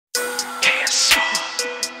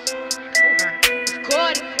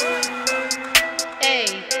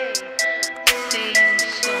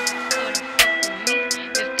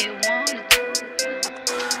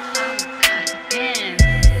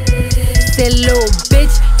Little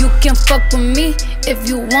bitch, you can fuck with me if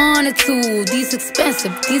you wanted to. These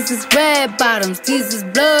expensive, these is red bottoms, these is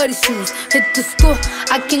bloody shoes. Hit the school,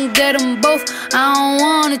 I can get them both, I don't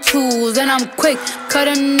wanna choose. And I'm quick, cut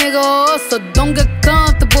a nigga off, so don't get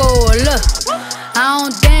comfortable. Look, I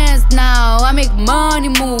don't dance now, I make money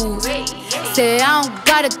move. Say I don't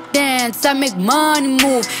gotta dance, I make money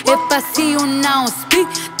move. If I see you now speak,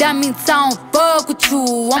 that means I don't fuck with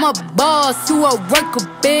you. I'm a boss, you a worker,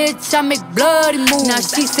 bitch, I make bloody moves. Now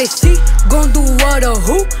she say she gon' do what or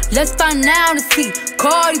who? Let's find out and see.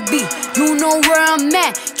 Cardi B, you know where I'm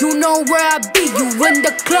at, you know where I be. You in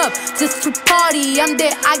the club, just to party, I'm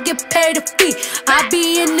there, I get paid a fee. I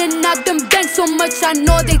be in and out them banks so much, I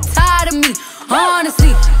know they tired of me.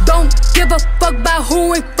 Honestly, don't give a fuck about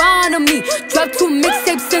who in front of me. Dropped 2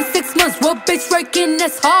 mixtapes in 6 months. What bitch working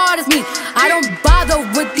as hard as me? I don't bother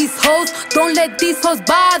with these hoes. Don't let these hoes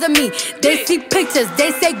bother me. They see pictures,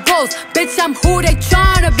 they say goals. Bitch, I'm who they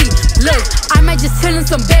tryna be. Look, I might just chill in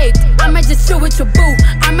some babe. I might just chill with your boo.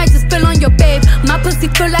 I might just spill on your babe. My pussy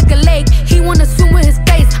feel like a lake. He wanna swim with his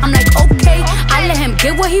face. I'm like, okay. I let him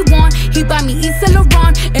get what he want. He buy me East Saint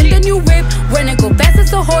Laurent in the new whip. When it go fast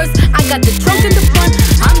as a horse, I got the trunk in the front.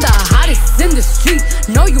 I'm the hottest in the street.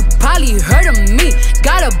 Know you probably heard of me.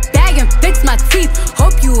 Got a bag and fix my teeth.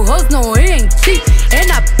 Hope you hoes know it ain't cheap.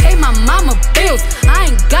 And I pay my mama bills. I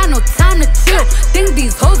ain't got no time to chill. Think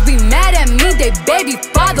these hoes be mad at me. They baby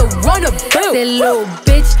father wanna bill. Say little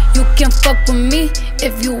bitch, you can fuck with me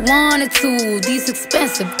if you wanted to. These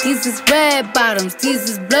expensive, these is red bottoms, these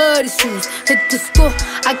is bloody shoes. Hit the school,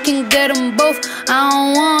 I can get them both, I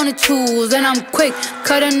don't wanna choose. And I'm quick,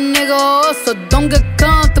 cut a nigga off, so don't get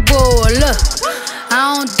comfortable. Look,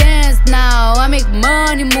 I don't dance now, I make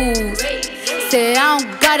money move. Say I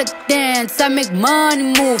don't gotta dance, I make money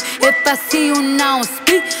move. If I see you now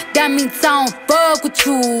speak, that means I don't fuck with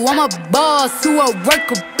you. I'm a boss, you a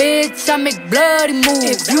worker, bitch, I make bloody moves.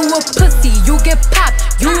 If you a pussy, you get popped.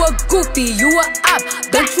 You a goofy, you a op.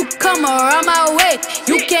 Don't you come around my way,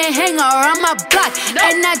 you can't hang around my block.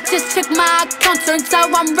 And I just check my account, turns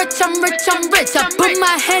out I'm rich, I'm rich, I'm rich. I put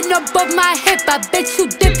my hand above my hip, I bet you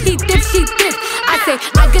dip, he dip, she dip. I say,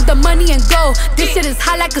 I get the money and go. This shit is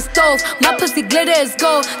hot like a stove. My pussy glitter is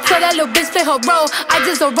gold. Tell that little bitch play her role. I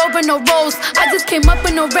just a rope and no rolls. I just came up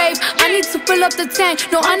in a rave. I need to fill up the tank.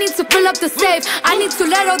 No, I need to fill up the safe. I need to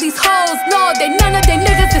let all these hoes know that none of they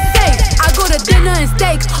niggas is safe. I go to dinner and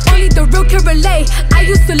steak. Only the real can relate. I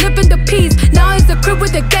used to live in the peas. Now it's a crib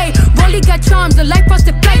with a gay. Rolly got charms, a life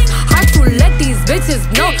frosted flakes. Hard to let these bitches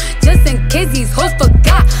know. Just in case these hoes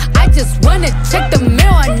forgot. I just wanna check the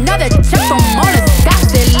mail. Another check from all the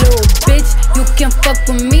stocks. That little bitch, you can fuck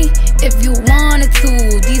with me if you wanted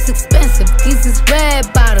to. These expensive, these is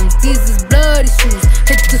red bottoms, these is bloody shoes.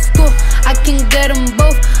 Hit the school, I can get them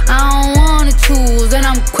both, I don't wanna choose. And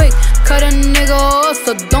I'm quick, cut a nigga off,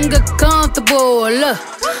 so don't get comfortable. Look,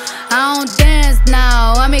 I don't dance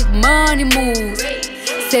now, I make money moves.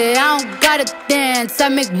 Say I don't gotta dance, I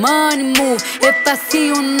make money move. If I see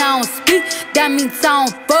you now speak, that means I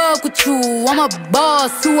don't fuck with you. I'm a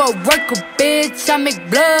boss, you a worker, bitch, I make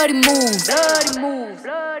bloody moves. Bloody moves,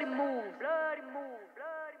 bloody moves.